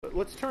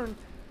let's turn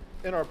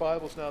in our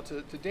Bibles now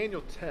to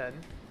Daniel 10.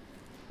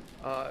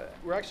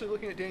 We're actually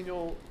looking at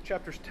Daniel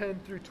chapters 10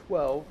 through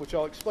 12, which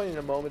I'll explain in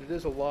a moment. It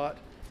is a lot,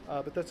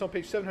 but that's on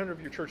page 700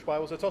 of your church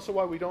Bibles. That's also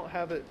why we don't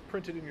have it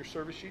printed in your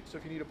service sheet. So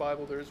if you need a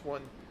Bible, there is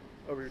one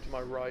over here to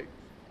my right.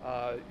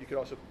 You could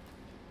also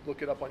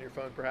look it up on your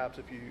phone, perhaps,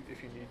 if you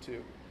need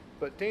to.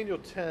 But Daniel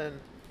 10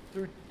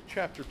 through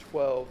chapter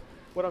 12.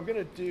 What I'm going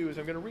to do is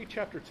I'm going to read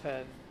chapter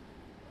 10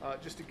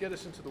 just to get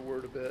us into the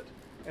Word a bit,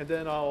 and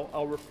then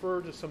I'll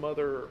refer to some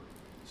other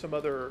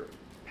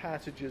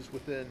passages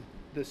within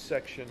this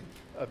section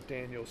of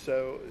Daniel.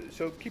 So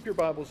keep your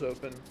Bibles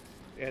open,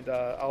 and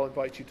I'll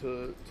invite you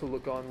to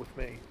look on with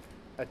me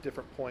at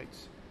different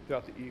points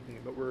throughout the evening.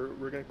 But we're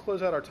going to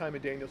close out our time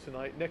in Daniel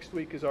tonight. Next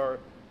week is our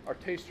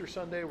Taster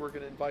Sunday. We're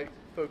going to invite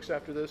folks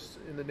after this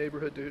in the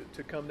neighborhood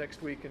to come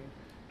next week and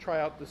try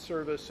out the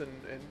service and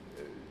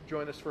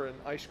join us for an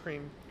ice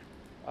cream,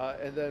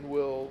 and then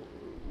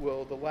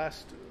the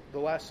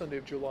last Sunday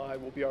of July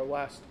will be our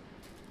last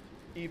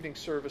evening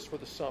service for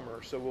the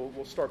summer. So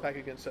we'll start back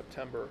again in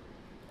September,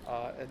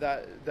 and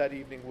that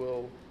evening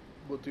we'll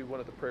do one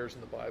of the prayers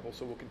in the Bible.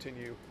 So we'll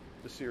continue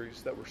the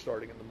series that we're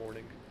starting in the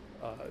morning.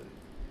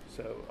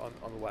 So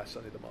on the last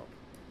Sunday of the month.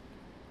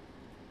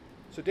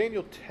 So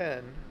Daniel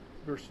 10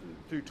 verse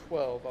through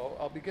 12.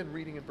 I'll begin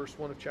reading in verse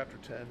 1 of chapter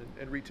 10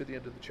 and read to the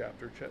end of the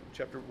chapter,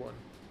 chapter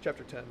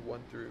 10, 1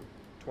 through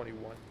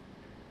 21.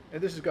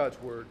 And this is God's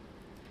word.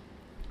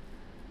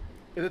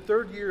 In the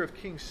 3rd year of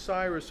King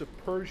Cyrus of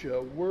Persia,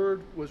 a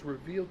word was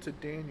revealed to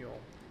Daniel,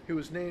 who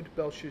was named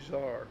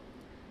Belshazzar.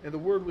 And the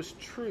word was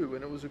true,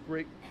 and it was a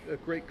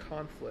great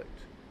conflict.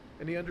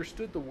 And he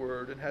understood the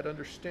word and had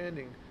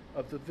understanding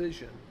of the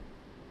vision.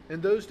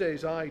 In those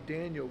days I,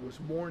 Daniel, was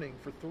mourning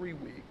for 3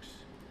 weeks.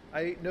 I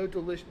ate no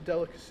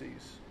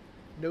delicacies.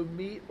 No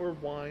meat or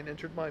wine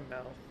entered my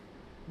mouth,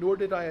 nor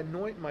did I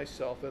anoint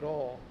myself at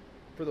all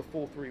for the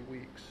full 3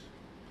 weeks.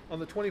 On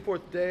the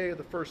 24th day of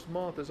the 1st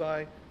month, as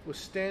I was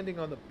standing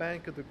on the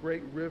bank of the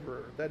great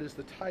river, that is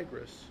the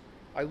Tigris,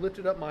 I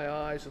lifted up my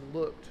eyes and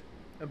looked,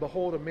 and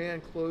behold, a man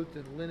clothed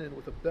in linen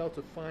with a belt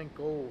of fine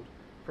gold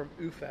from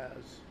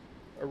Uphaz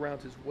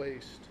around his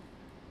waist.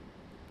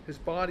 His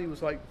body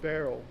was like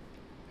beryl,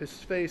 his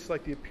face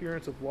like the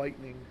appearance of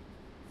lightning,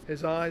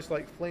 his eyes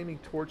like flaming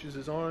torches,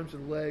 his arms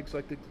and legs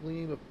like the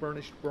gleam of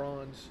burnished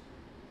bronze,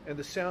 and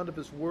the sound of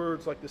his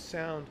words like the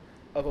sound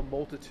of a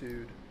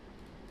multitude.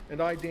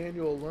 And I,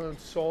 Daniel, alone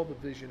saw the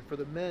vision, for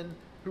the men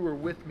who were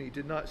with me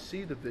did not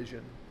see the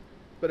vision,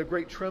 but a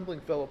great trembling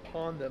fell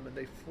upon them, and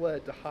they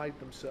fled to hide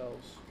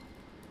themselves.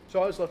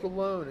 So I was left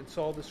alone and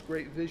saw this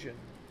great vision,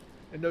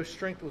 and no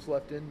strength was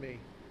left in me.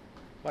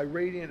 My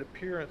radiant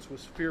appearance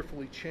was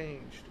fearfully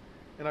changed,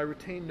 and I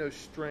retained no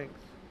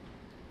strength.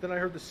 Then I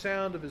heard the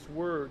sound of his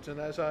words,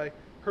 and as I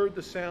heard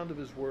the sound of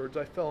his words,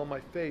 I fell on my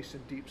face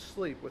in deep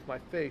sleep, with my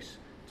face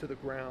to the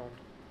ground.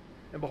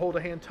 And behold,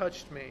 a hand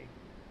touched me,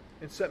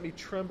 and set me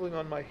trembling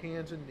on my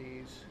hands and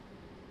knees.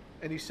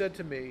 And he said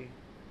to me,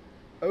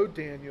 O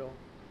Daniel,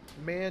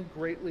 man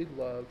greatly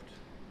loved,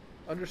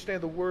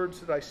 understand the words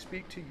that I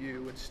speak to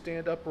you, and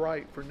stand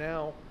upright, for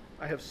now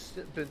I have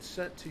been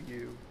sent to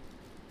you.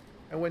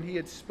 And when he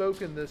had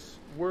spoken this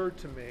word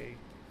to me,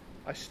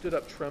 I stood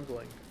up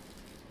trembling.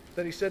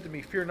 Then he said to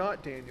me, Fear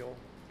not, Daniel,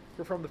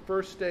 for from the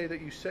first day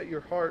that you set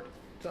your heart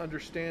to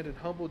understand and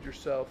humbled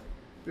yourself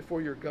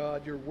before your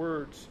God, your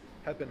words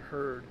have been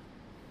heard.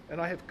 And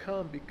I have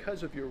come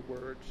because of your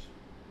words.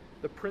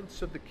 The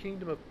prince of the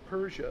kingdom of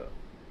Persia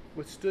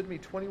withstood me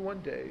 21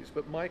 days,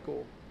 but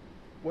Michael,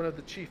 one of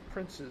the chief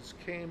princes,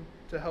 came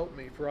to help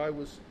me, for I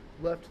was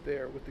left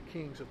there with the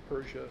kings of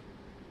Persia,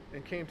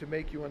 and came to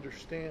make you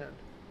understand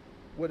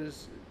what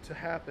is to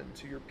happen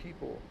to your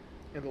people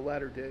in the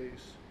latter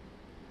days.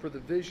 For the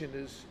vision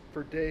is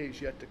for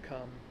days yet to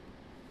come.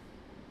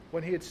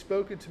 When he had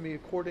spoken to me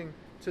according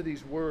to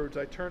these words,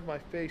 I turned my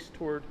face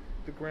toward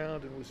the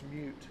ground and was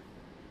mute.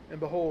 And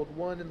behold,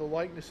 one in the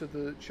likeness of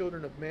the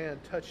children of man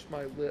touched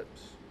my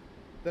lips.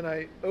 Then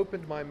I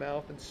opened my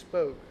mouth and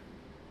spoke.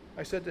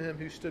 I said to him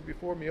who stood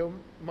before me, O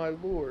my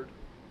Lord,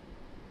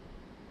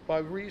 by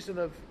reason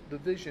of the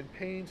vision,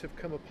 pains have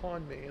come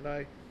upon me, and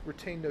I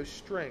retain no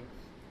strength.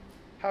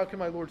 How can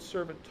my Lord's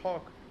servant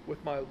talk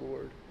with my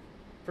Lord?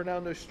 For now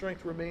no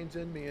strength remains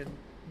in me, and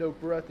no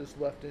breath is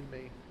left in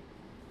me.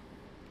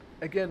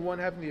 Again, one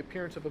having the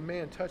appearance of a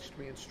man touched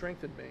me and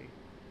strengthened me.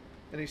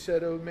 And he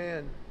said, O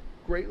man,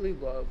 greatly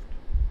loved,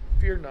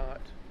 fear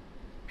not,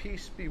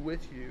 peace be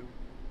with you,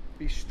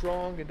 be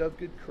strong and of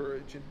good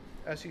courage. And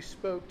as he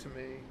spoke to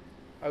me,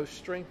 I was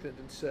strengthened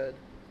and said,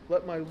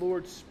 Let my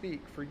Lord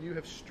speak, for you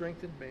have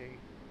strengthened me.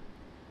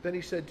 Then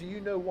he said, Do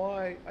you know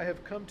why I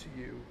have come to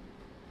you?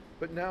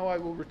 But now I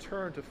will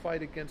return to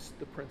fight against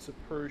the prince of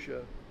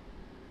Persia.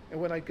 And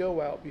when I go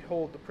out,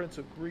 behold, the prince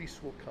of Greece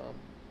will come.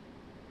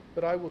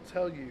 But I will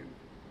tell you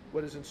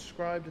what is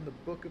inscribed in the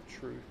book of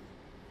truth.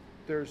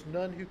 There is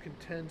none who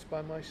contends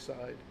by my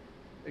side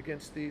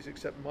against these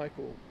except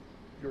Michael,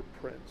 your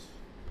prince.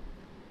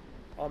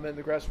 Amen.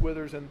 The grass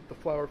withers and the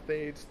flower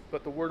fades,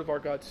 but the word of our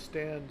God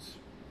stands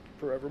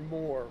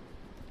forevermore.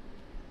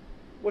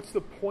 what's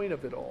the point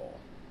of it all?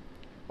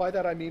 By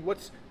that I mean,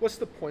 what's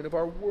the point of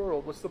our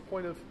world? What's the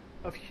point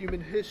of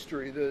human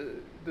history?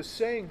 The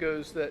saying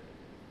goes that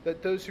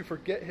those who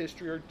forget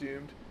history are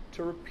doomed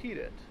to repeat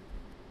it.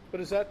 But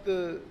is that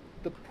the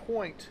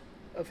point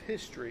of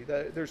history?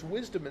 That there's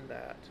wisdom in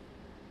that.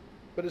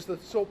 But is the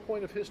sole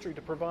point of history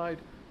to provide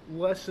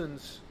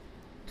lessons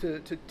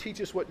to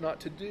teach us what not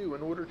to do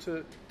in order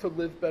to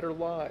live better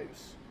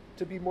lives,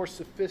 to be more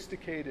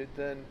sophisticated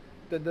than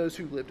those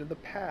who lived in the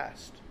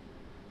past?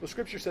 Well,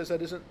 Scripture says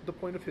that isn't the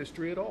point of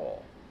history at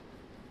all.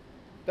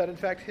 That in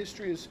fact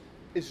history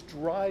is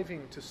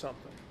driving to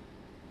something.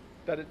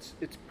 That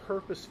it's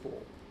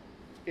purposeful.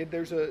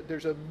 There's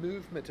a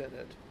movement in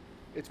it.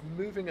 It's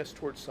moving us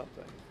towards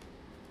something.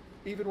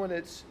 Even when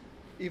it's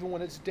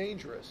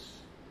dangerous,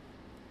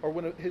 or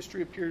when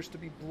history appears to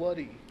be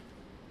bloody,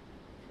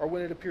 or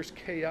when it appears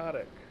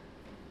chaotic,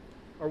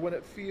 or when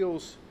it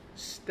feels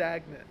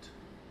stagnant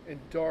and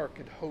dark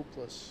and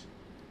hopeless.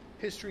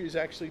 History is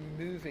actually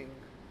moving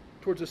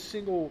towards a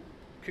single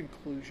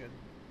conclusion.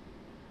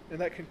 And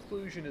that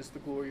conclusion is the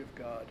glory of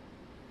God.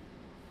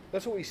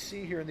 That's what we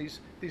see here in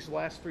these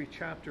last 3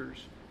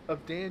 chapters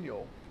of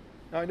Daniel.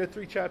 Now I know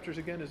 3 chapters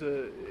again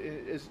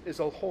is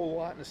a whole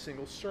lot in a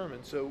single sermon.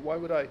 So why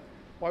would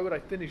I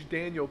finish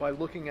Daniel by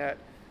looking at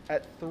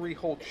 3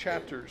 whole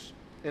chapters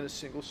in a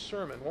single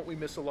sermon? Won't we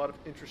miss a lot of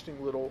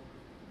interesting little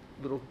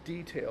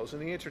details?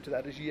 And the answer to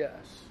that is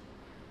yes.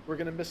 We're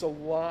going to miss a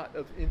lot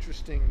of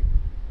interesting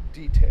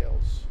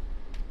details.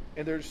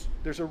 And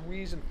there's a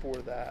reason for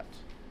that.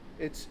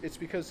 It's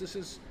because this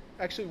is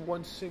actually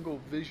one single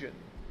vision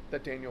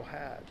that Daniel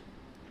had.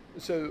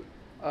 So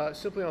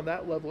simply on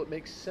that level, it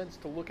makes sense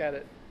to look at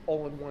it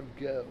all in one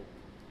go.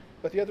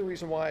 But the other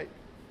reason why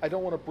I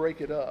don't want to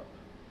break it up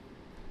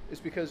is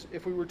because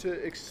if we were to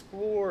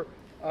explore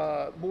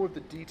more of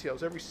the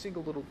details, every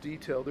single little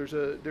detail, there's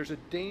a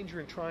danger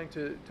in trying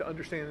to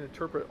understand and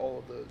interpret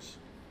all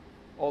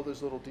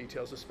those little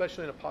details,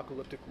 especially in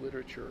apocalyptic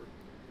literature.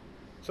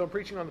 So I'm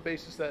preaching on the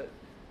basis that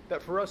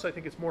for us, I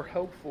think it's more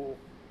helpful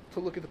to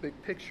look at the big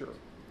picture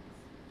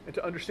and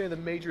to understand the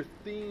major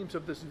themes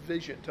of this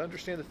vision, to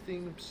understand the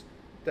themes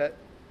that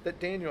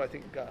Daniel, I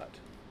think, got,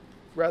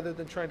 rather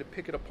than trying to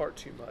pick it apart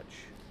too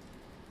much.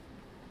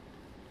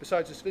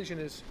 Besides, this vision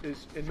is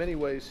in many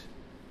ways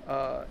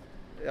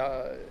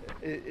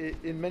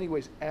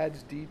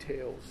adds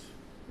details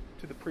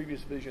to the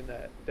previous vision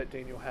that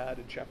Daniel had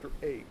in chapter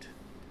 8.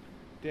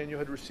 Daniel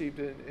had received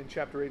in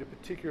chapter 8 a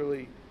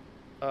particularly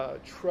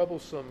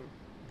troublesome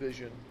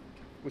vision,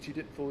 which he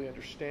didn't fully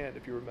understand,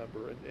 if you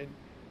remember. And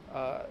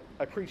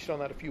I preached on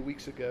that a few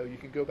weeks ago. You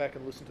can go back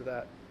and listen to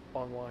that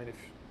online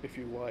if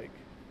you like,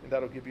 and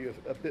that'll give you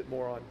a bit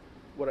more on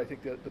what I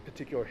think the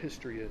particular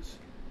history is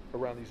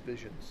around these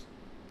visions.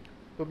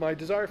 But my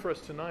desire for us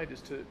tonight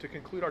is to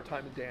conclude our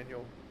time in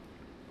Daniel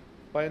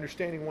by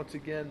understanding once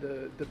again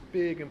the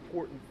big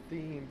important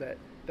theme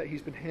that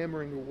he's been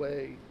hammering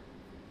away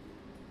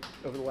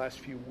over the last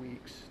few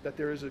weeks, that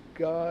there is a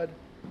God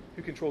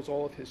who controls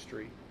all of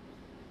history,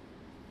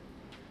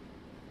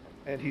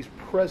 and he's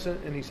present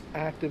and he's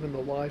active in the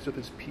lives of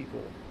his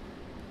people.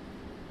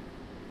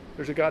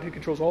 There's a God who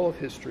controls all of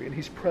history, and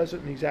he's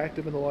present and he's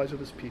active in the lives of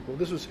his people.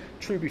 This was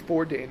true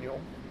before Daniel.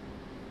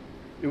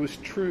 It was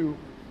true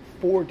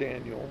for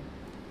Daniel.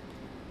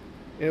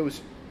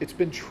 And it's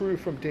been true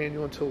from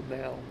Daniel until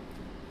now.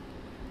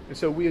 And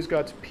so we as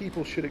God's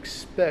people should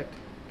expect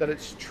that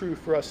it's true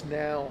for us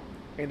now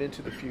and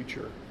into the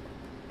future.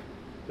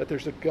 That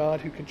there's a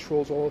God who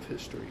controls all of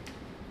history,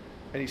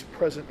 and he's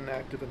present and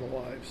active in the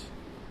lives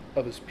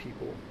of his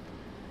people.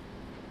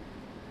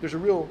 There's a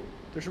real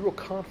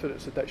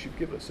confidence that should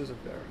give us, isn't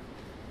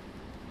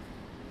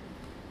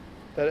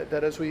there?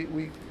 That as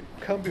we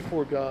come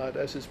before God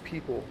as his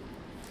people,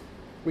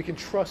 we can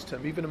trust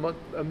him even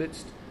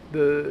amidst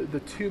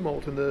the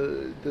tumult and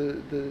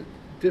the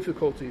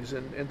difficulties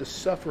and the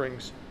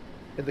sufferings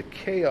and the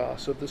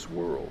chaos of this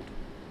world.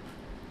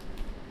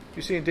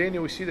 You see, in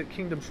Daniel we see that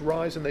kingdoms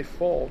rise and they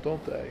fall,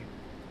 don't they?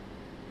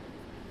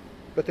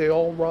 But they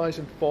all rise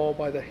and fall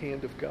by the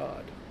hand of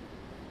God.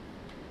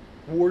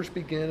 Wars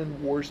begin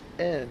and wars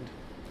end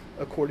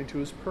according to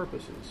his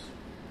purposes.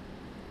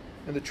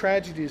 And the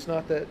tragedy is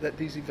not that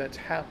these events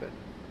happen.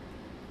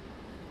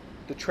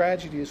 The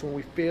tragedy is when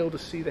we fail to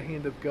see the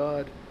hand of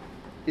God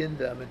in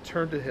them and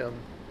turn to him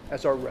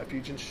as our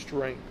refuge and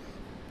strength.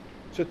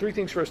 So 3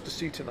 things for us to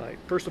see tonight.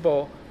 First of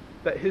all,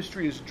 that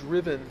history is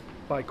driven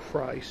by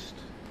Christ.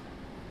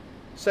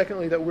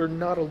 Secondly, that we're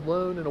not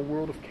alone in a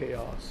world of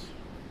chaos.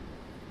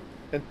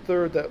 And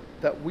third,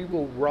 that we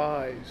will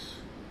rise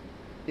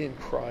in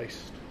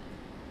Christ.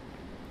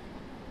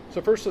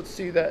 So first, let's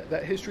see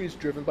that history is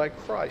driven by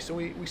Christ. And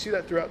we see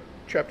that throughout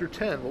chapter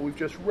 10, what we've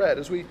just read.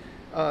 As we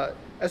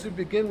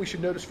begin, we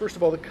should notice, first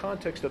of all, the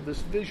context of this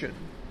vision.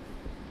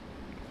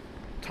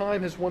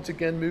 Time has once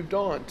again moved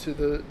on to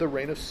the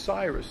reign of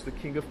Cyrus, the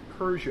king of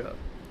Persia.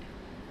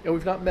 And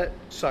we've not met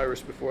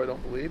Cyrus before, I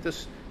don't believe.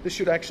 This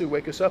should actually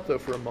wake us up, though,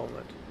 for a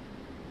moment,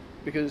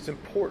 because it's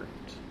important.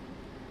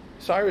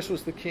 Cyrus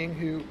was the king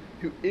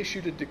who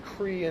issued a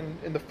decree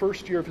in the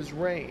first year of his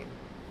reign,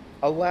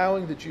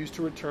 allowing the Jews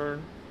to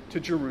return to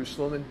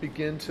Jerusalem and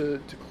begin to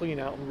clean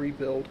out and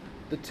rebuild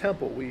the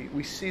temple.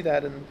 We see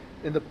that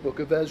in the book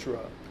of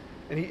Ezra.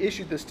 And he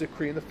issued this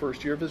decree in the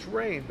first year of his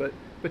reign.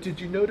 But did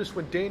you notice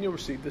when Daniel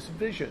received this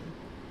vision?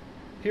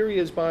 Here he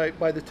is by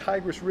the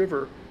Tigris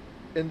River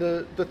in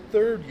the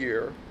third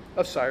year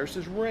of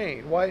Cyrus's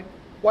reign. Why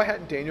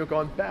hadn't Daniel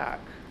gone back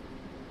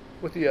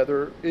with the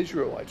other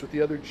Israelites, with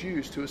the other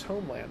Jews to his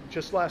homeland?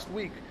 Just last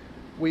week,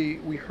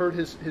 we heard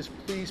his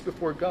pleas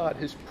before God,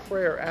 his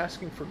prayer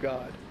asking for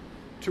God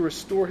to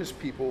restore his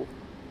people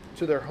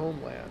to their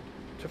homeland,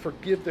 to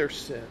forgive their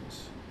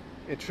sins,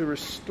 and to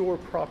restore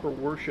proper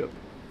worship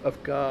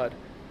of God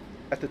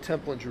at the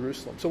temple in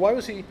Jerusalem. So why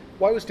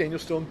was Daniel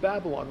still in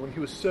Babylon when he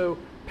was so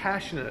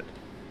passionate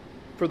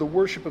for the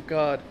worship of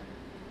God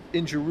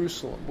in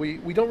Jerusalem?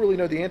 We don't really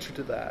know the answer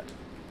to that.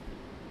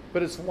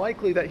 But it's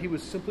likely that he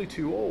was simply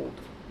too old.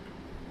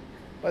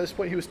 By this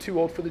point, he was too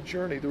old for the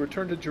journey. The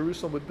return to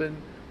Jerusalem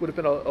would have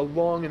been a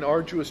long and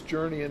arduous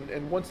journey,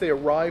 and once they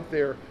arrived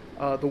there,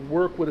 the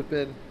work would have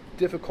been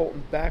difficult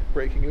and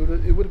backbreaking.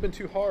 It would have been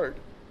too hard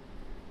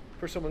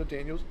for someone of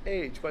Daniel's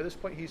age. By this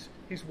point,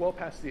 he's well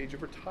past the age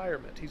of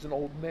retirement. He's an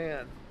old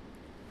man.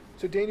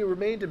 So Daniel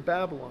remained in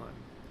Babylon,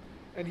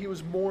 and he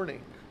was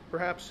mourning,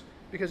 perhaps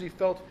because he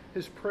felt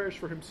his prayers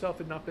for himself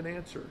had not been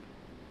answered,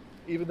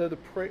 even though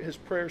his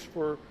prayers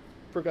for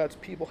God's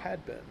people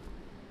had been.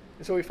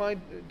 And so we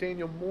find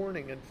Daniel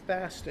mourning and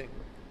fasting,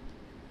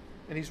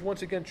 and he's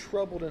once again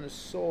troubled in his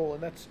soul,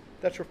 and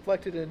that's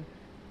reflected in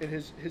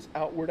his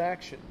outward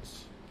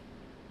actions.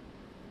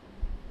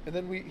 And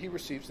then he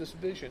receives this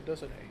vision,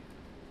 doesn't he?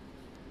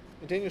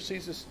 And Daniel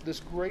sees this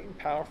great and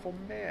powerful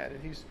man,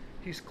 and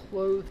he's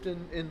clothed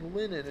in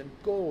linen and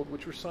gold,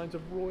 which were signs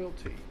of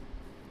royalty.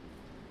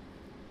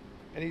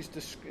 And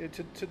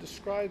to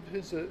describe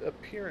his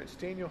appearance,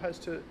 Daniel has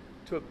to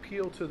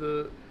appeal to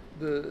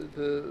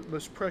the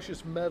most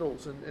precious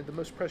metals and the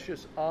most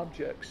precious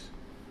objects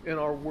in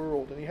our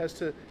world, and he has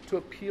to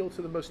appeal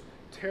to the most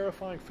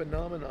terrifying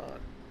phenomenon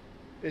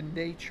in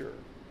nature.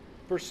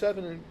 Verse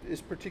 7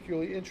 is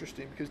particularly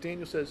interesting because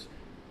Daniel says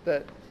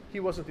that he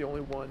wasn't the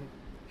only one.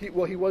 He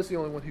was the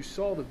only one who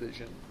saw the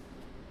vision,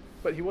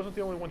 but he wasn't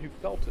the only one who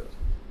felt it.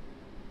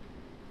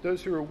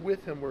 Those who were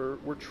with him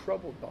were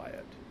troubled by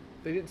it.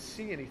 They didn't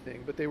see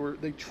anything, but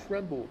they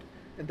trembled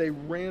and they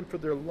ran for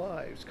their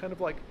lives, kind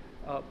of like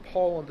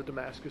Paul on the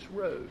Damascus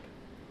Road.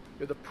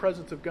 The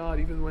presence of God,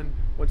 even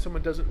when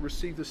someone doesn't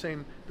receive the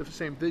same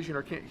vision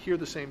or can't hear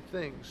the same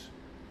things,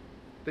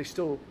 they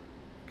still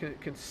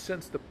can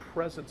sense the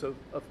presence of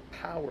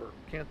power,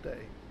 can't they?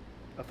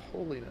 Of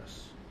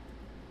holiness.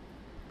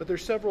 But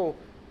there's several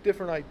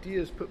different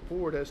ideas put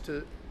forward as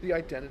to the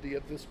identity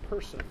of this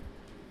person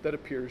that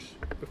appears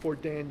before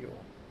Daniel.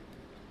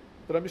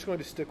 But I'm just going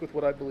to stick with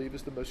what I believe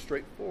is the most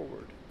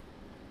straightforward,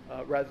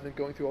 rather than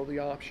going through all the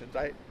options.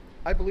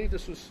 I believe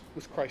this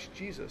was Christ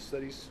Jesus,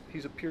 that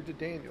he's appeared to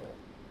Daniel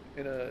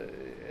in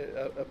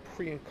a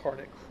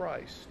pre-incarnate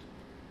Christ.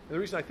 And the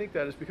reason I think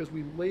that is because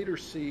we later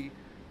see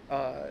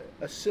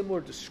a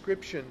similar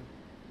description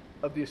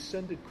of the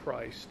ascended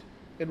Christ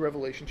in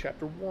Revelation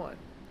chapter 1.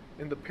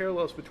 And the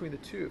parallels between the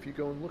two, if you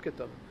go and look at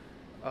them,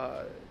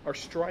 are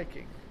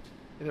striking.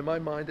 And in my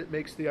mind, it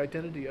makes the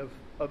identity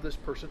of this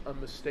person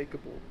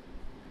unmistakable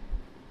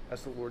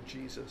as the Lord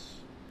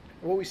Jesus.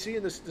 And what we see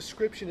in this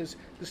description is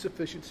the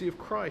sufficiency of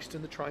Christ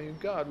in the triune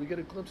God. We get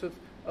a glimpse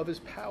of his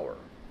power,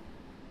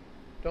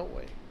 don't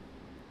we?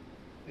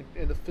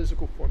 In the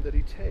physical form that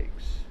he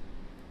takes.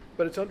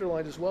 But it's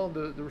underlined as well in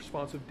the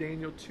response of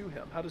Daniel to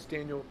him. How does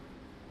Daniel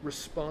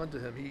respond to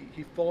him?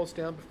 He falls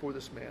down before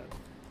this man,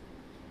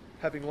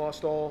 having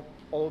lost all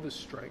of his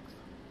strength.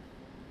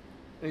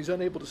 And he's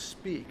unable to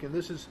speak. And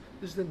this is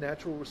the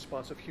natural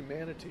response of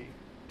humanity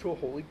to a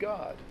holy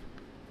God.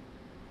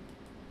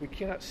 We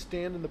cannot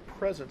stand in the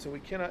presence, and we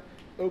cannot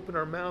open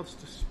our mouths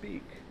to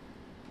speak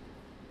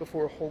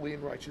before a holy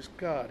and righteous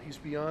God. He's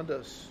beyond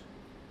us.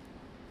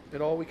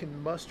 And all we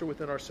can muster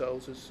within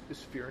ourselves is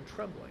fear and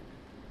trembling.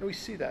 And we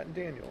see that in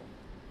Daniel.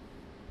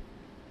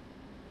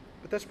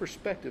 But that's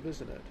perspective,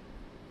 isn't it?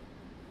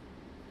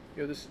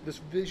 You know,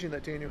 this vision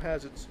that Daniel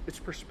has, it's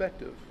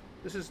perspective.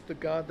 This is the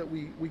God that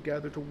we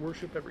gather to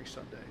worship every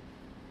Sunday.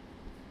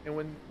 And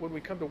when we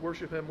come to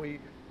worship him,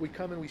 we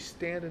come and we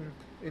stand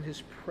in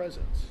his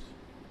presence.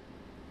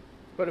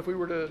 But if we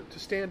were to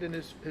stand in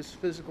his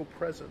physical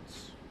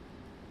presence,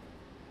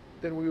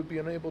 then we would be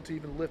unable to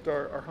even lift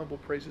our humble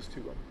praises to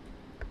him.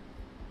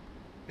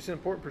 It's an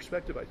important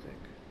perspective, I think.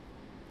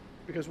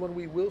 Because when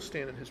we will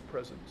stand in his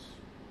presence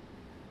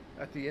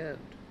at the end,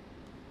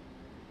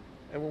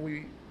 and when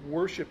we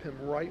worship him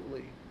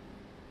rightly,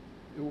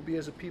 it will be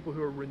as a people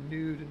who are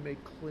renewed and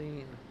made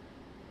clean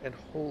and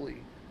holy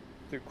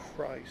through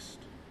Christ.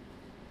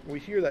 We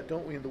hear that,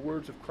 don't we, in the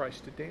words of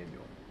Christ to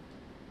Daniel.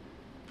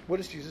 What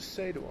does Jesus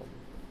say to him?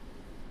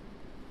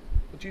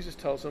 Well, Jesus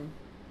tells him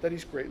that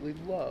he's greatly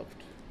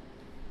loved.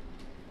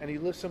 And he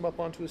lifts him up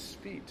onto his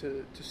feet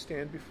to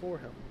stand before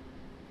him.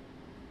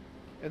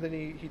 and then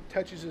he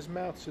touches his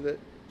mouth so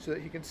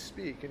that he can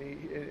speak.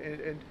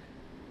 And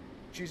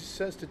Jesus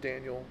says to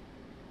Daniel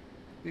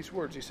these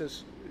words. He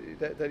says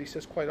that he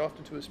says quite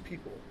often to his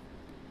people.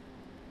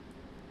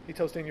 He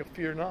tells Daniel,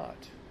 "Fear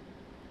not,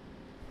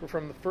 for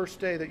from the first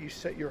day that you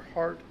set your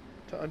heart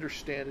to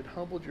understand and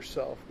humbled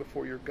yourself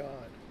before your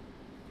God,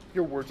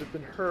 your words have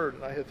been heard,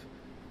 and I have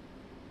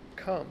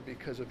come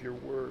because of your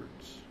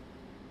words."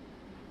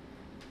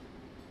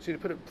 See, to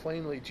put it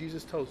plainly,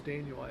 Jesus tells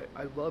Daniel,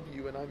 I love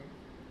you, and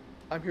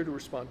I'm here to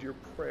respond to your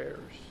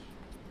prayers.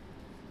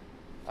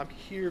 I'm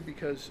here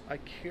because I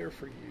care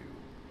for you.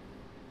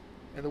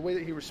 And the way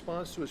that he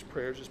responds to his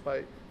prayers is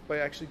by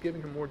actually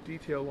giving him more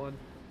detail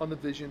on the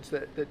visions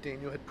that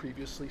Daniel had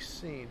previously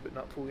seen but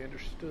not fully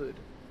understood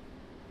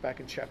back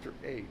in chapter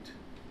 8.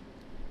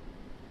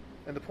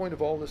 And the point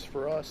of all this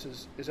for us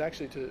is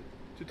actually to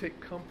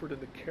take comfort in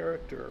the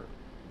character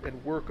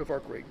and work of our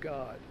great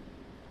God.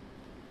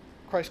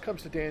 Christ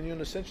comes to Daniel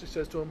and essentially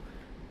says to him,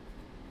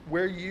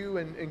 where you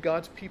and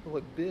God's people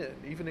have been,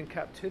 even in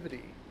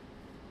captivity,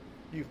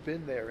 you've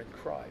been there in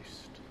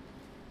Christ.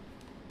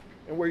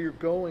 And where you're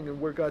going and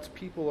where God's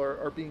people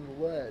are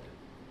being led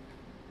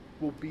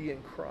will be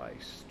in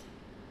Christ.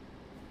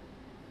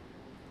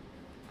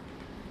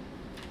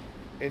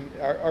 And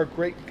our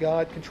great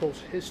God controls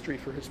history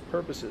for his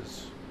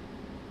purposes,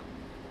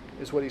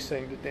 is what he's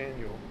saying to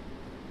Daniel.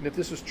 And if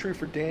this is true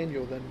for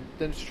Daniel, then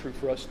it's true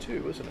for us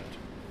too, isn't it?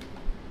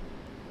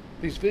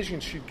 These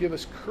visions should give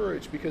us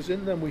courage, because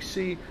in them we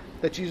see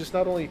that Jesus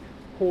not only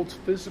holds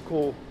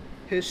physical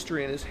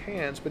history in his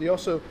hands, but he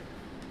also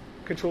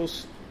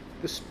controls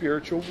the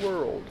spiritual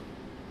world.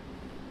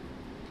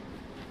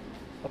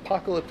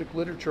 Apocalyptic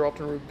literature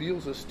often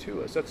reveals this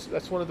to us.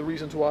 That's one of the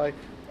reasons why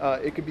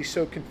it can be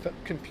so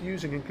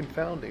confusing and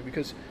confounding,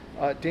 because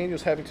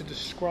Daniel's having to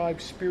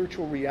describe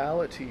spiritual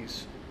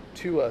realities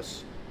to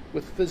us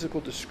with physical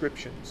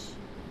descriptions.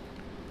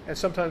 And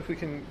sometimes we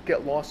can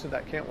get lost in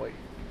that, can't we?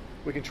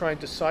 We can try and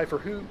decipher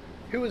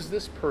who is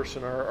this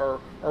person, or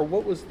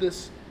what was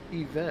this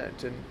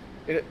event, and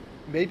it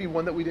may be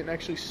one that we didn't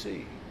actually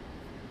see.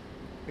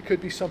 It could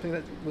be something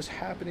that was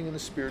happening in the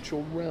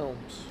spiritual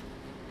realms.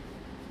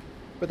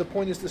 But the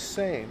point is the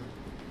same,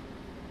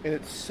 and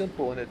it's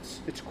simple, and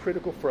it's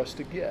critical for us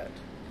to get.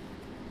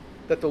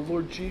 That the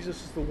Lord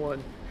Jesus is the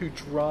one who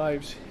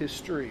drives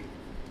history,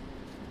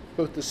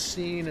 both the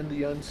seen and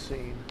the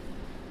unseen.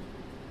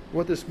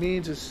 What this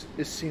means is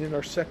seen in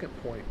our second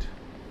point.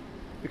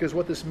 Because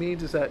what this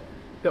means is that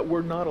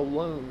we're not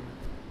alone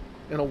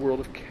in a world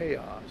of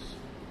chaos.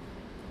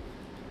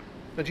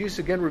 Now Jesus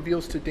again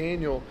reveals to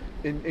Daniel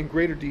in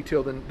greater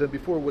detail than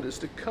before what is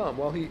to come.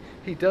 While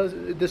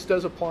this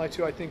does apply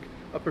to, I think,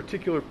 a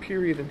particular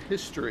period in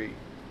history,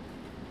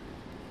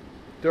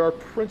 there are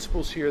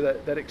principles here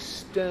that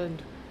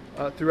extend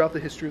throughout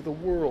the history of the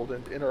world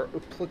and are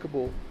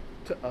applicable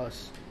to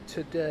us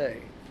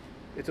today.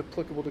 It's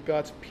applicable to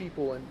God's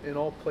people in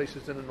all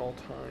places and in all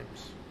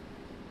times.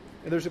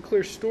 And there's a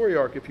clear story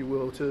arc, if you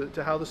will,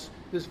 to how this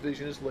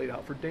vision is laid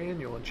out for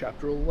Daniel in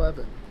chapter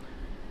 11.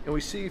 And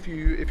we see, if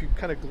you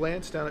kind of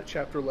glance down at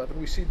chapter 11,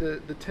 we see the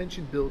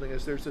tension building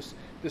as there's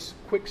this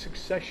quick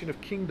succession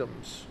of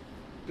kingdoms.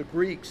 The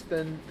Greeks,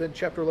 then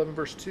chapter 11,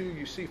 verse 2,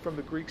 you see from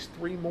the Greeks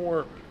 3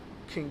 more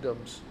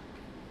kingdoms.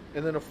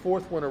 And then a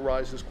 4th one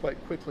arises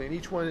quite quickly. And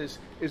each one is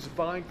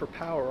vying for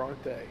power,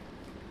 aren't they?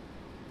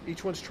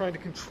 Each one's trying to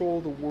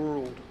control the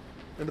world.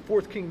 And the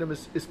 4th kingdom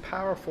is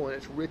powerful in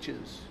its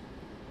riches.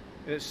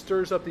 And it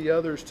stirs up the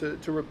others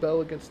to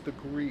rebel against the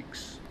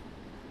Greeks.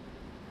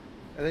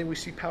 And then we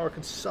see power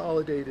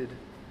consolidated.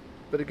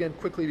 But again,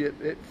 quickly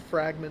it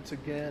fragments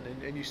again.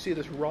 And you see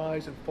this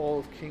rise and fall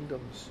of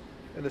kingdoms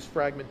and this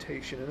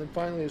fragmentation. And then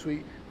finally, as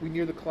we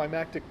near the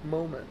climactic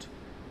moment,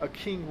 a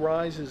king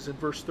rises in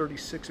verse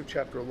 36 of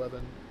chapter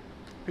 11,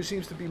 who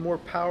seems to be more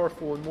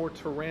powerful and more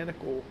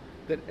tyrannical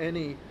than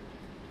any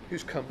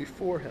who's come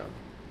before him.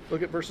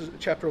 Look at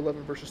chapter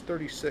 11, verses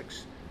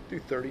 36 through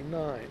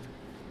 39. It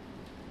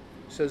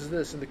says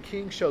this, "And the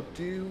king shall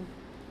do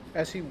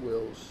as he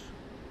wills.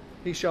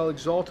 He shall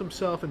exalt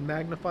himself and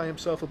magnify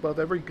himself above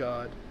every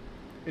god,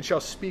 and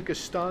shall speak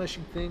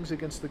astonishing things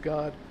against the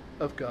God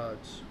of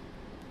gods.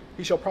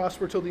 He shall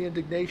prosper till the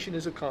indignation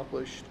is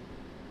accomplished,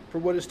 for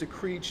what is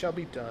decreed shall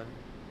be done.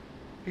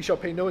 He shall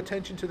pay no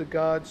attention to the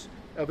gods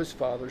of his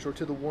fathers, or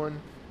to the one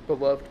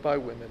beloved by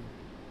women.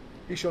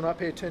 He shall not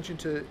pay attention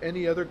to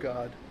any other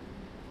god,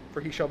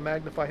 for he shall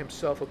magnify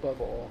himself above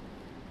all.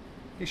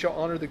 He shall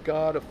honor the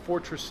God of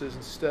fortresses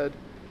instead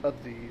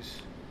of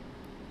these.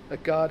 A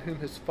God whom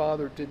his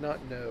father did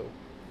not know,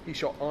 he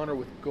shall honor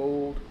with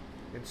gold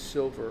and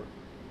silver,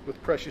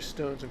 with precious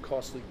stones and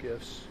costly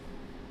gifts.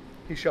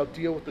 He shall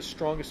deal with the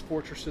strongest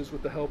fortresses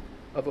with the help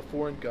of a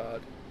foreign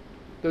god.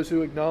 Those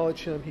who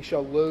acknowledge him he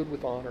shall load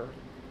with honor.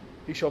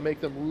 He shall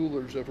make them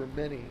rulers over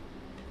many,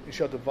 and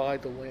shall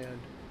divide the land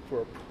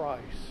for a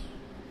price."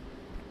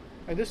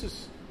 And this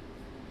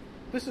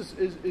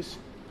is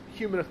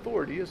human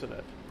authority, isn't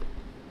it?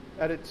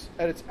 At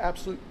its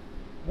absolute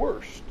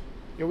worst.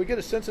 We get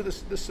a sense of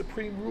this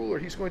supreme ruler.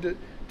 He's going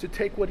to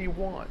take what he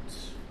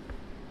wants.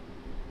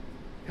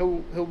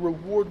 He'll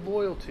reward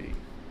loyalty.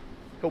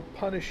 He'll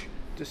punish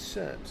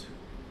dissent.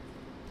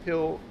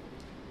 He'll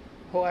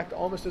act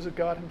almost as a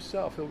God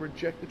himself. He'll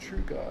reject the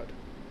true God.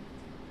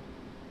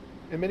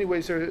 In many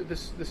ways,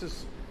 this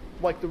is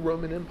like the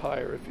Roman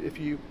Empire. If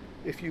you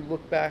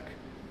look back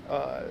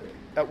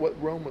at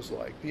what Rome was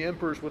like, the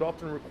emperors would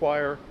often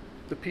require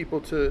the people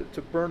to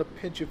burn a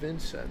pinch of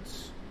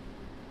incense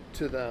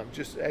to them,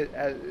 just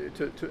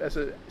as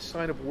a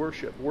sign of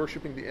worship,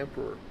 worshiping the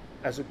emperor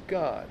as a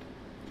god.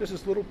 Just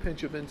this little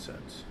pinch of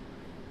incense.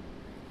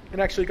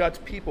 And actually, God's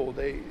people,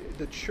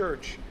 the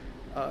church,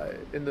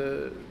 in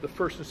the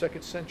first and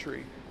second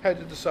century, had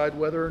to decide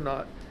whether or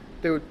not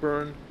they would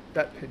burn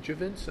that pinch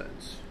of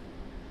incense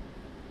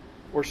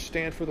or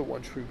stand for the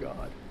one true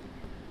God.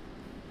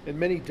 And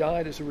many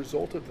died as a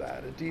result of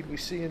that. Indeed, we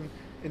see in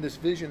this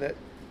vision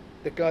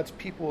that God's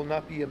people will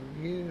not be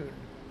immune,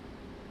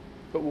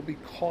 but will be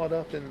caught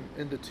up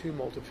in the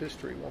tumult of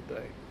history, won't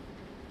they?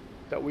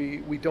 That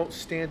we don't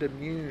stand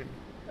immune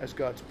as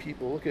God's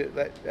people. Look at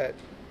that at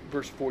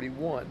verse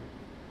 41.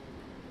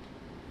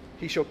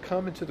 He shall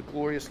come into the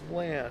glorious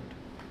land,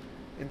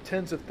 and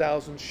tens of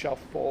thousands shall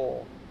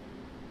fall,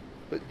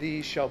 but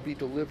these shall be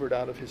delivered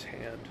out of his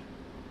hand.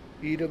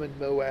 Edom and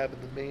Moab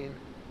and the main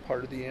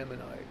part of the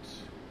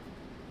Ammonites.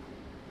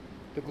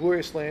 The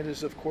glorious land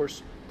is, of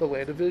course, the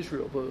land of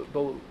Israel,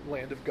 the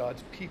land of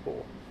God's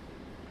people.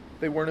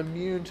 They weren't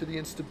immune to the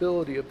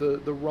instability of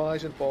the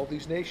rise and fall of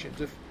these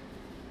nations.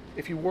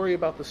 If you worry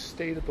about the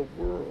state of the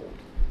world,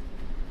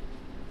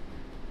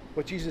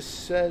 what Jesus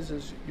says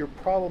is your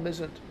problem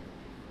isn't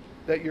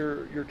that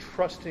you're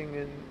trusting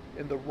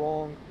in the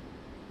wrong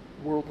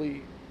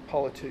worldly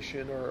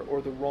politician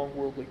or the wrong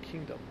worldly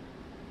kingdom.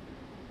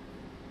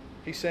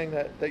 He's saying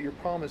that your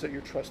problem is that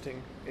you're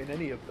trusting in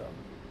any of them.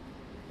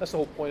 That's the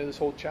whole point of this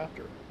whole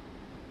chapter.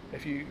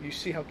 If you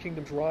see how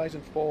kingdoms rise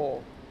and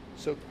fall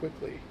so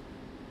quickly,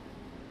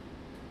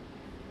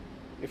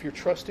 if you're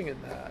trusting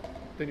in that,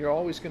 then you're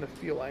always going to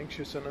feel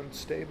anxious and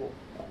unstable,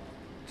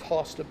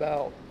 tossed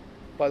about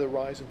by the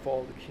rise and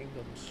fall of the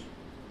kingdoms.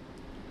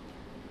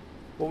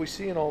 What we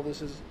see in all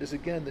this is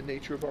again, the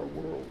nature of our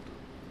world.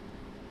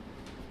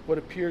 What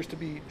appears to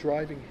be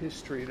driving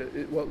history,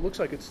 what looks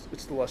like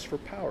it's the lust for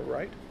power,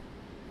 right?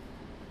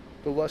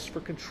 The lust for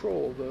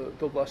control,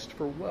 the lust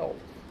for wealth,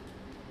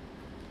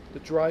 the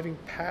driving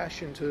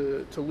passion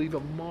to leave a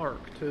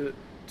mark, to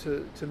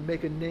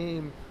make a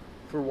name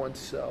for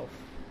oneself.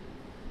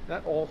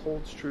 That all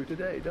holds true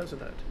today,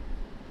 doesn't it?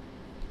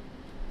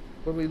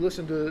 When we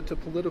listen to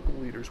political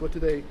leaders, what do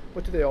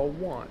they all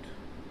want?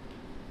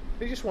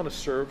 They just want to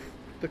serve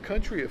the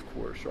country, of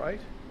course, right?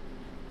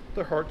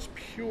 Their heart's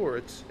pure.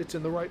 It's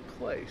in the right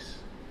place.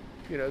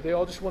 You know, they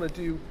all just want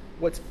to do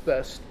what's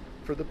best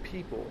for the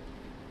people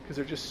because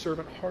they're just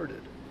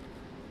servant-hearted.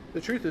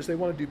 The truth is they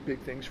want to do big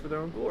things for their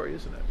own glory,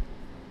 isn't it?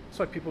 It's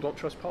like people don't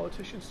trust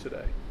politicians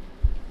today.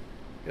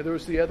 Yeah, there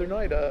was the other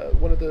night,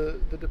 one of the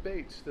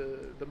debates,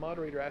 the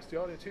moderator asked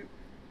the audience,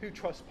 who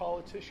trusts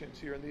politicians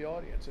here in the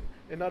audience?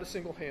 And not a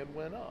single hand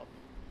went up.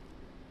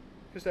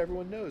 Because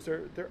everyone knows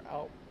they're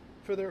out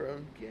for their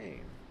own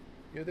gain.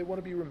 You know, they want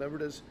to be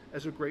remembered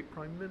as a great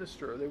prime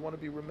minister. They want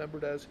to be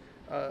remembered as,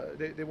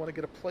 they want to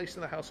get a place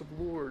in the House of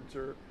Lords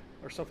or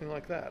something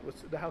like that.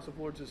 The House of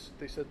Lords is,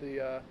 they said,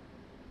 the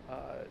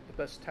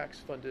best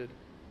tax-funded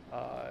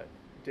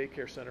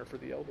daycare center for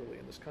the elderly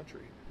in this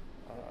country.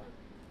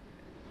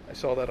 I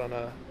saw that on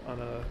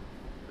a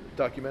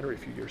documentary a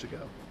few years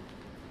ago.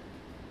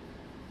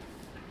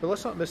 But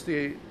let's not miss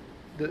the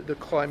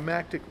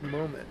climactic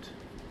moment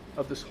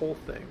of this whole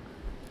thing.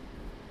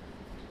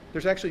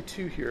 There's actually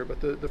two here,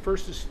 but the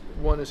first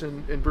one is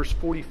in verse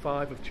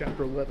 45 of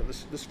chapter 11.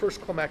 This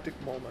first climactic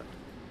moment.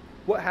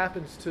 What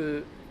happens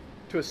to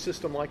a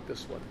system like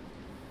this one,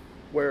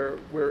 where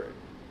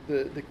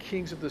the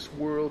kings of this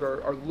world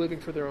are living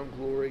for their own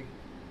glory?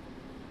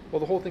 Well,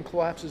 the whole thing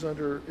collapses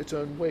under its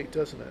own weight,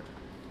 doesn't it?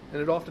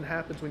 And it often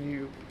happens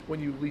when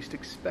you least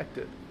expect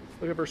it.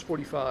 Look at verse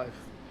 45.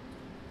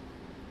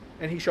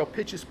 And he shall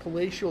pitch his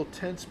palatial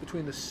tents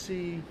between the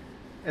sea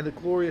and the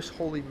glorious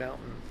holy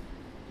mountain.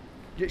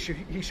 Yet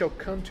he shall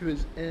come to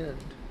his end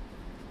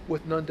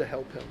with none to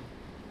help him.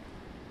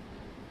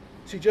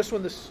 See, just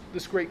when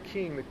this great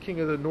king, the king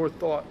of the north,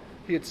 thought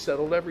he had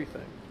settled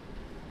everything,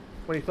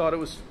 when he thought it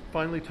was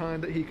finally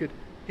time that he could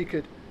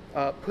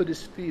put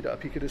his feet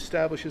up, he could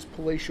establish his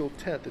palatial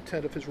tent, the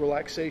tent of his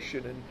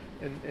relaxation,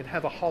 and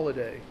have a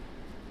holiday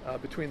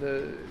between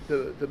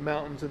the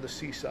mountains and the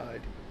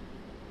seaside.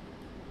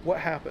 What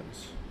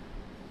happens?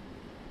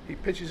 He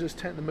pitches his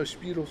tent in the most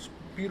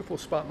beautiful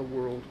spot in the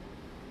world,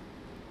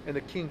 and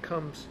the king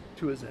comes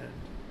to his end.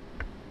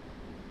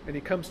 And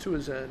he comes to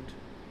his end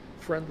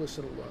friendless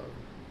and alone.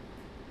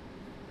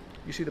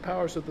 You see, the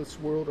powers of this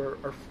world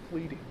are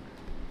fleeting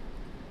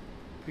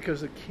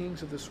because the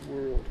kings of this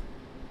world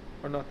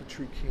are not the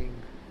true king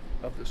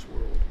of this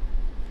world.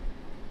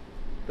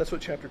 That's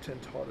what chapter 10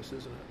 taught us,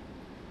 isn't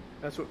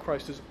it? That's what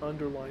Christ is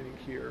underlining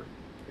here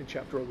in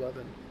chapter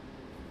 11,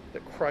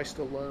 that Christ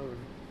alone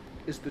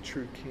is the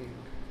true king.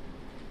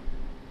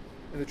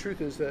 And the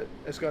truth is that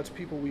as God's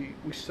people, we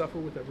suffer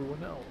with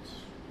everyone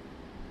else.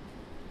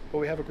 But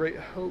we have a great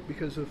hope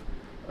because of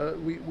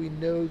we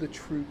know the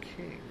true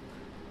King.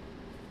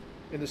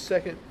 And the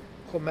second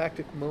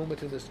climactic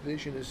moment in this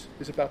vision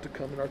is about to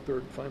come in our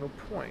third and final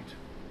point.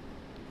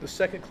 The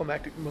second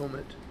climactic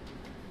moment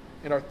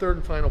in our third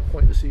and final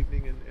point this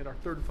evening, and our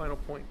third and final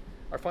point,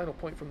 our final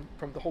point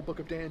from the whole book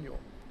of Daniel,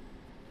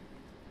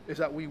 is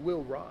that we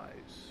will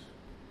rise.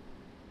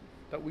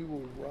 That we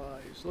will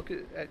rise. Look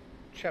at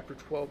chapter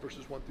 12,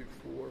 verses 1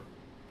 through 4.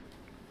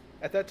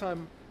 At that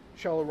time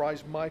shall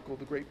arise Michael,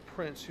 the great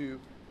prince, who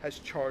has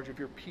charge of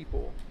your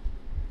people.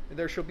 And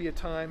there shall be a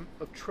time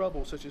of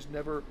trouble such as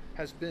never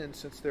has been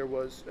since there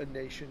was a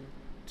nation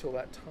till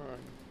that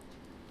time.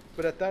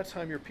 But at that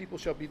time your people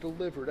shall be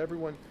delivered,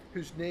 everyone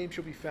whose name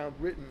shall be found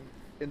written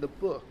in the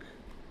book.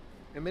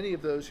 And many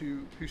of those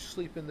who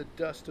sleep in the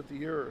dust of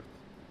the earth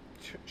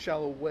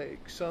shall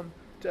awake, some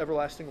to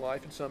everlasting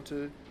life and some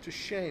to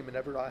shame and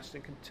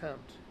everlasting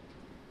contempt.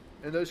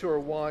 And those who are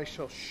wise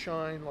shall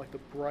shine like the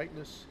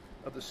brightness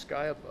of the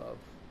sky above.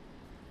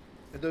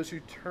 And those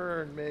who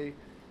turn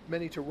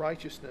many to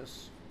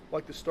righteousness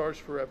like the stars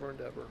forever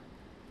and ever.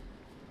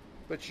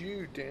 But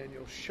you,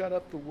 Daniel, shut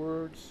up the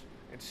words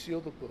and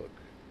seal the book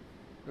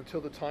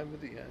until the time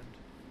of the end.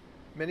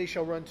 Many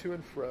shall run to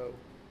and fro,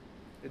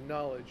 and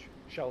knowledge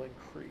shall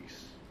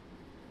increase.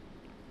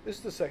 This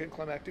is the second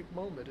climactic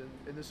moment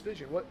in this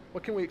vision.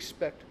 What can we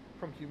expect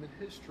from human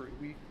history?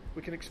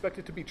 We can expect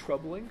it to be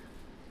troubling.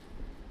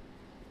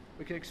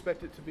 We can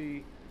expect it to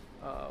be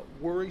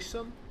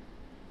worrisome.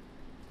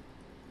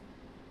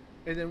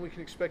 And then we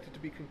can expect it to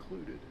be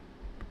concluded.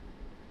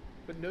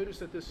 But notice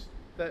that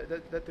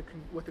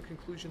what the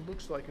conclusion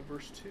looks like in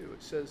verse 2.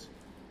 It says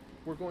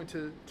we're going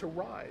to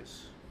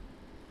rise.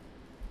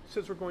 It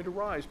says we're going to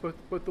rise.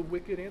 Both the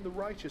wicked and the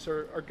righteous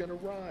are going to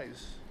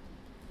rise.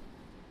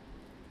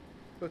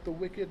 But the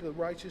wicked, the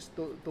righteous,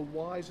 the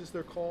wise as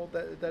they're called,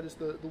 that is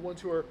the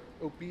ones who are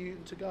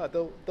obedient to God,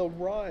 they'll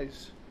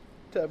rise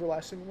to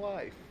everlasting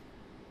life,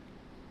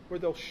 where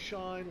they'll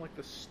shine like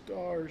the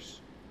stars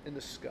in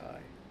the sky.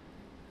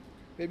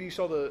 Maybe you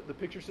saw the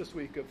pictures this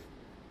week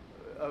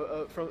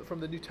from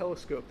the new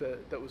telescope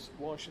that was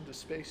launched into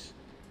space.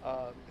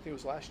 I think it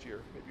was last year,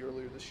 maybe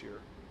earlier this year,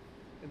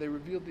 and they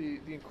revealed the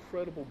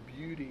incredible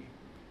beauty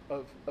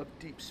of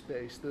deep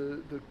space,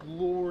 the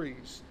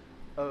glories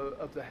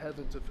of the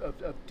heavens,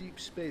 of deep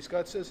space.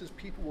 God says his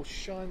people will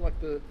shine like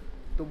the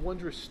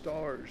wondrous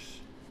stars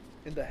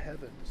in the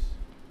heavens,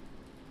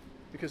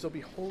 because they'll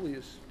be holy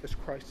as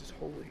Christ is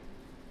holy.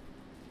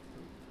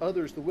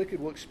 Others, the wicked,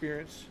 will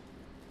experience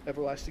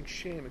everlasting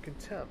shame and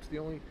contempt. The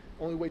only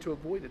way to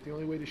avoid it, the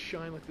only way to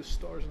shine like the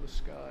stars in the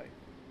sky,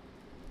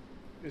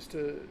 is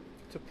to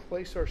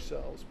place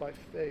ourselves by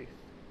faith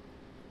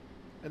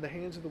in the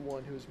hands of the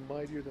one who is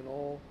mightier than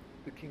all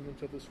the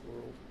kingdoms of this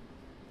world,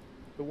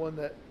 the one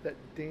that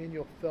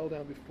Daniel fell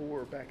down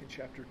before back in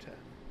chapter 10,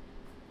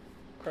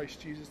 Christ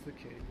Jesus the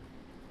King,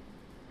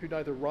 who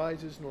neither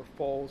rises nor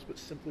falls but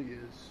simply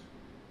is.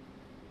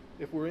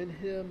 If we're in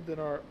him, then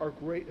our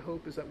great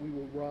hope is that we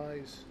will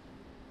rise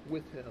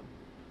with him,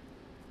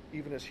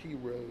 even as he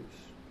rose.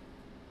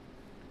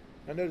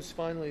 Now notice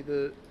finally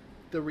the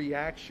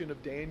reaction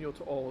of Daniel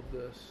to all of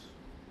this.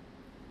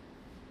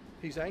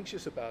 He's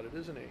anxious about it,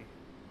 isn't he?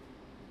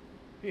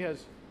 He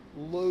has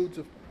loads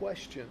of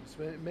questions.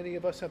 Many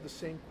of us have the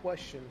same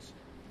questions,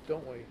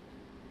 don't we?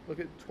 Look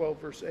at 12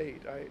 verse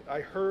 8. I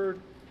heard,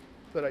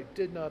 but I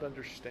did not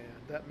understand.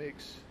 That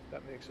makes,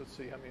 let's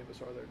see, how many of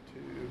us are there?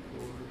 2,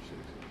 4, 6,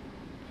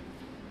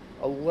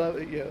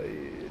 11. Yeah,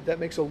 that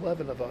makes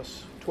 11 of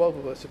us, 12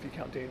 of us if you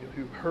count Daniel,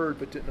 who heard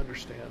but didn't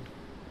understand.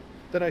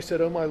 Then I said,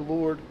 "Oh my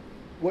Lord,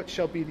 what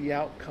shall be the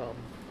outcome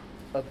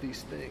of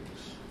these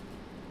things?"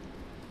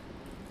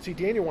 See,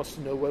 Daniel wants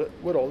to know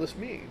what all this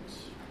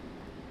means.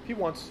 He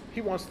wants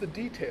the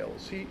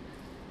details. He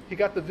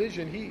got the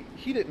vision.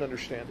 He didn't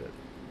understand it.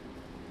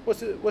 What's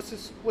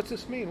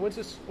this mean? When's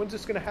this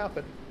going to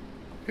happen?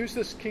 Who's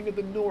this king of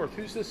the north?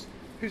 Who's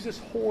this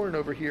horn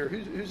over here?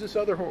 Who's this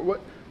other horn?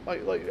 What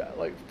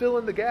like fill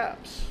in the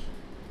gaps.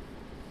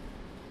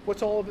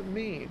 What's all of it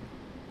mean?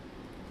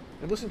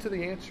 And listen to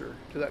the answer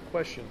to that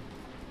question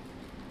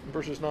in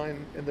verses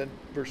 9 and then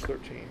verse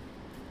 13.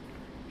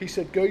 He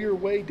said, "Go your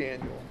way,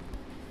 Daniel,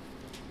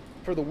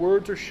 for the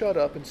words are shut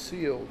up and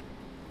sealed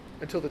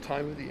until the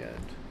time of the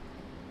end."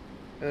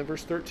 And then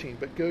verse 13,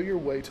 "But go your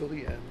way till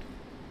the end,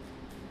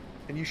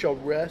 and you shall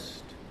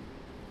rest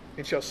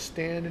and shall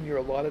stand in your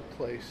allotted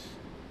place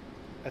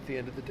at the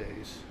end of the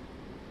days."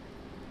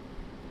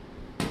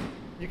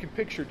 You can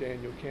picture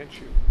Daniel, can't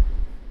you?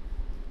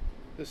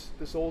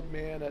 This old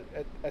man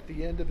at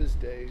the end of his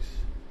days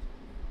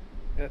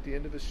and at the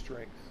end of his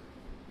strength.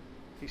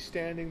 He's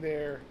standing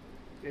there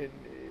in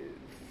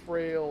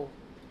frail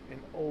and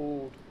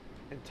old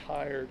and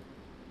tired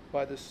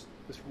by this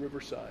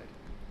riverside.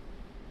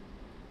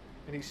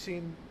 And he's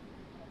seen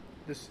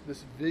this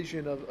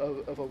vision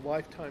of a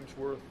lifetime's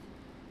worth,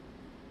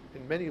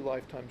 and many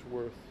lifetimes'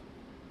 worth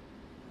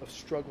of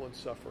struggle and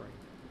suffering.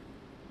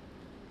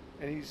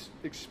 And he's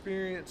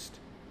experienced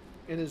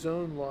in his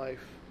own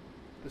life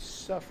the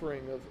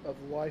suffering of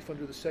life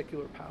under the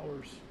secular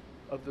powers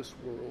of this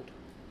world.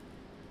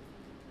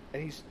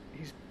 And he's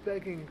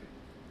begging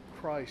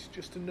Christ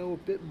just to know a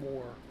bit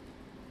more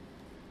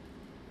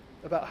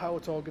about how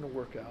it's all going to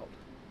work out.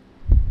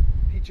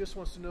 He just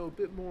wants to know a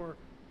bit more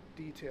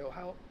detail.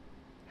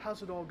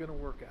 How's it all going to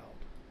work out?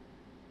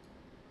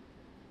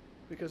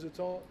 Because it's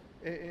all,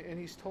 and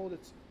he's told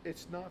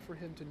it's not for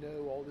him to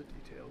know all the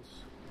details.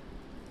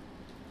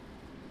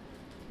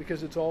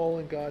 Because it's all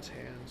in God's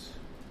hands.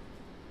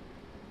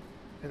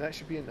 And that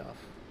should be enough.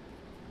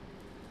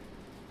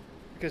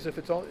 Because if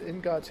it's all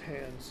in God's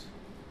hands,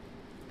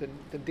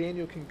 then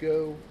Daniel can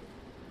go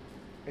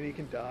and he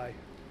can die.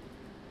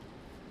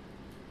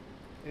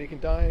 And he can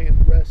die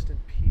and rest in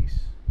peace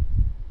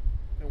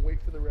and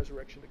wait for the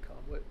resurrection to come.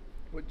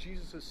 What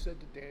Jesus has said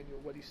to Daniel,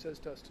 what he says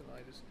to us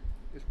tonight is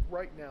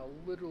right now,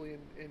 literally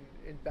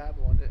in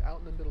Babylon, out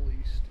in the Middle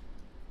East,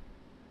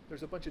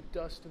 there's a bunch of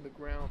dust in the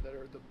ground that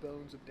are the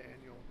bones of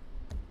Daniel.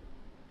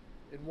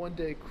 And one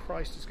day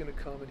Christ is going to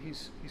come and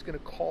he's going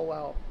to call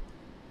out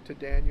to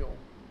Daniel.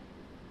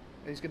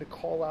 And he's going to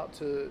call out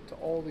to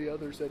all the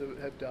others that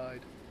have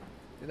died.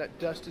 And that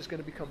dust is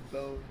going to become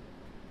bone.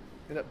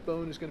 And that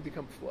bone is going to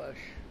become flesh.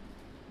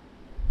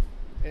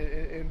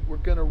 And we're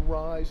going to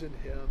rise in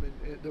him.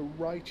 And the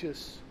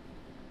righteous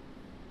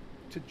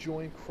to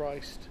join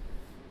Christ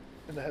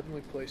in the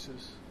heavenly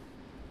places.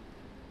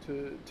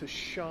 To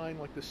shine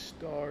like the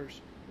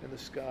stars in the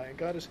sky. And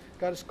God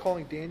is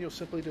calling Daniel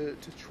simply to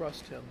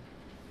trust him.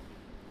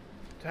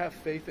 To have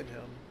faith in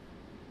him.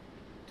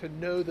 To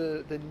know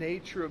the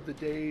nature of the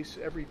days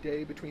every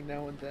day between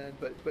now and then,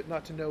 but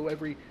not to know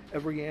every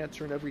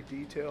answer and every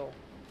detail.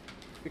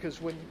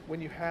 Because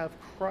when you have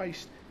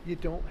Christ, you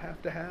don't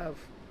have to have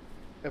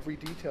every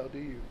detail, do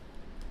you?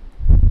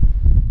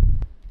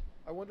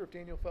 I wonder if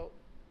Daniel felt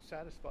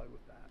satisfied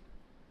with that.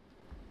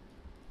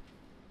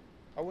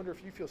 I wonder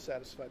if you feel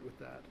satisfied with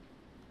that.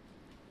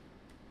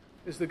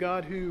 Is the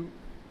God who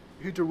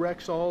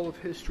directs all of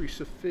history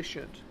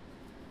sufficient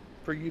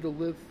for you to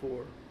live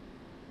for?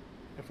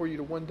 And for you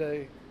to one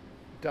day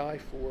die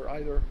for,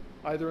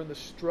 either in the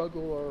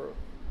struggle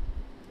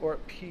or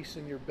at peace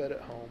in your bed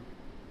at home.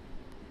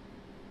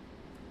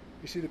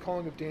 You see, the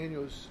calling of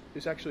Daniel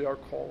is actually our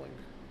calling.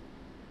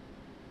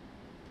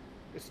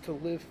 It's to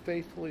live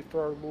faithfully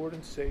for our Lord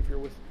and Savior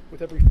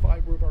with every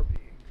fiber of our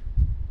being.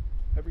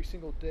 Every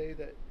single day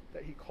that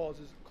he calls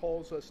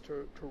us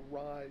to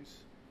rise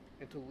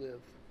and to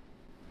live.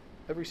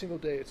 Every single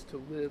day it's to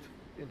live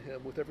in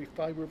him with every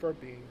fiber of our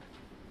being.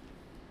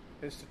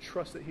 And it's to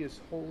trust that he is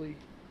holy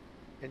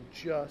and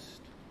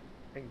just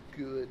and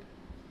good.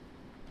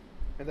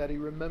 And that he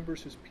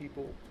remembers his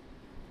people.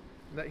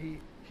 And that he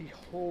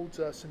holds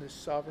us in his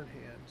sovereign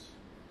hands.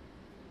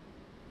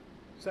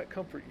 Does that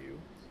comfort you?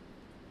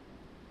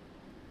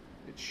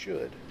 It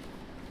should.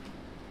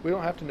 We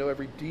don't have to know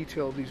every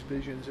detail of these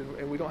visions,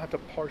 and we don't have to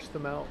parse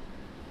them out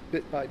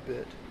bit by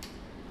bit.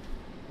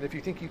 And if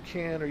you think you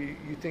can, or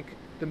you think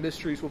the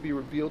mysteries will be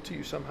revealed to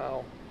you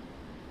somehow,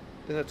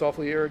 then that's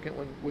awfully arrogant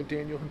when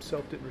Daniel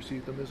himself didn't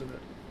receive them, isn't it?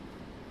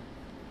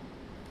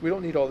 We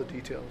don't need all the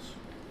details.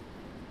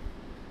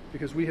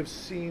 Because we have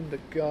seen the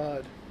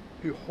God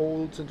who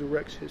holds and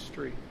directs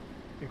history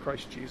in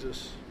Christ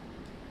Jesus.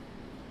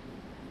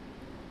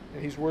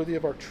 And he's worthy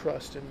of our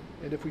trust.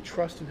 And if we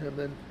trust in him,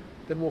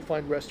 then we'll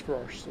find rest for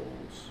our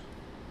souls.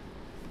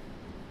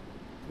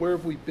 Where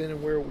have we been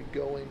and where are we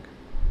going?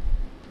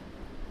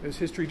 Is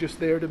history just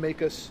there to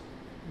make us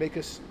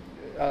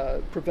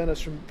prevent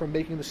us from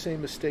making the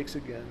same mistakes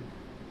again?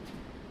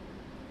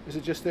 Is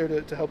it just there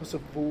to help us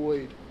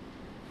avoid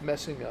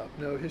messing up?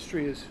 No,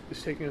 history is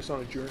taking us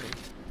on a journey.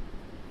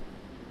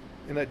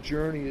 And that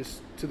journey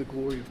is to the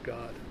glory of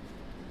God.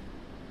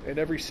 And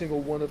every single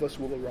one of us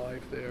will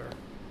arrive there.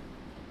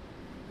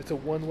 It's a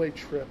one-way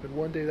trip, and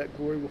one day that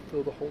glory will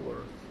fill the whole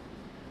earth.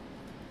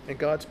 And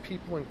God's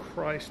people in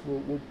Christ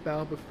will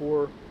bow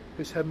before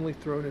his heavenly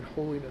throne in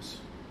holiness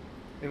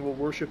and will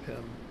worship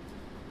him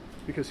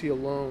because he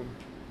alone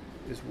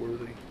is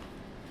worthy.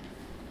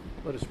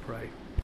 Let us pray.